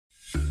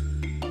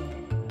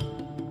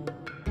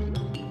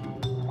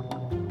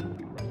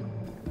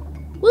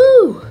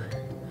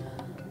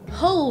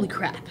Holy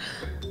crap.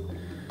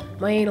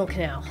 My anal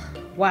canal.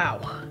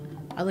 Wow.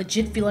 I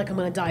legit feel like I'm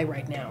gonna die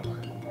right now.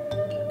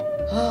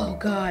 Oh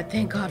god,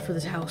 thank god for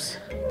this house.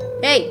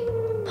 Hey!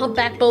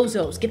 Humpback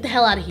bozos, get the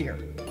hell out of here.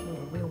 Oh,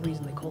 real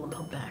reason they call them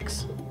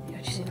humpbacks. Yeah,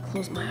 I just need to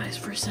close my eyes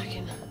for a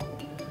second.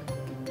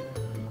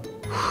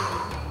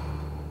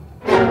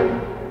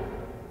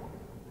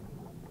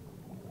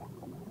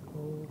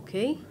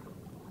 Okay.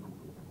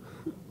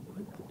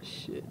 What the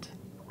shit?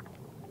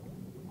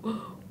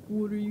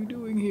 What are you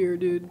doing here,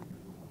 dude?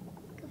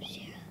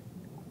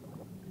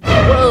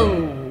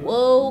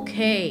 Whoa,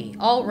 okay.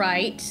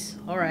 Alright,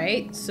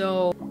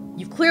 so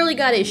you've clearly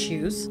got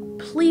issues.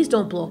 Please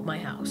don't blow up my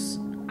house.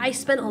 I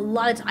have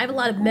a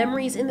lot of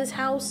memories in this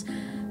house.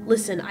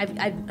 Listen,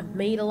 I've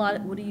made a lot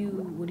of, what are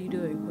you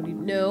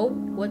doing? No,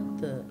 what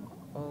the,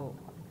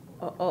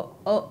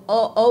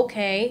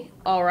 okay.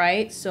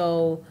 Alright,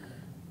 so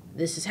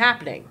this is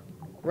happening.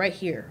 Right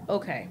here,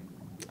 okay.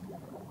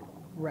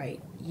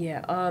 Right,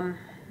 yeah,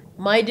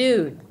 my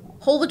dude,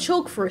 hold the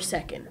choke for a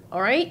second,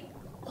 alright?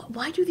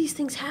 Why do these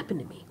things happen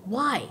to me?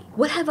 Why?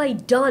 What have I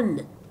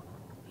done?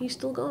 He's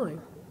still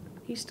going.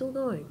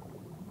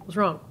 What's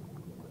wrong?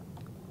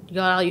 You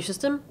got out of your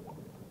system?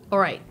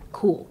 Alright,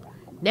 cool.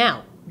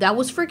 Now, that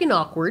was freaking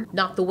awkward.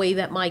 Not the way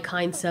that my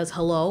kind says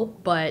hello,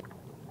 but,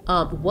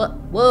 what?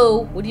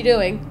 Whoa, what are you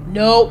doing?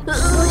 No! It's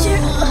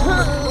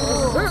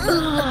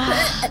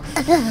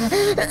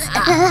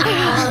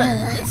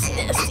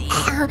nasty.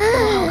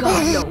 Oh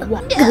god, no.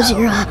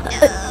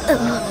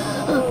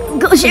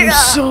 Godzilla.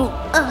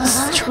 I'm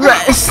so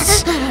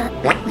stressed.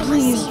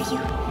 Please,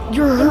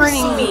 you're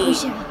hurting me.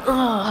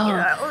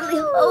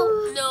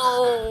 Oh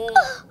no.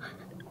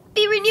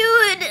 Be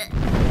renewed.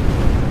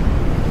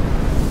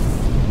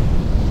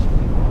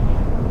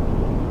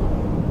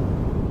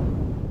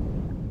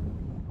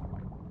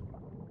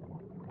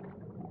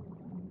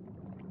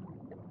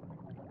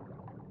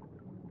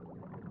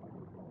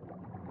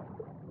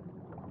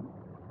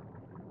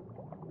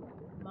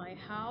 My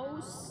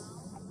house?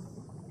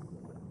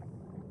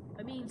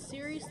 I mean,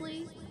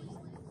 seriously?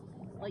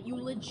 Like, you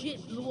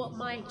legit blew up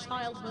my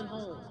childhood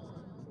home.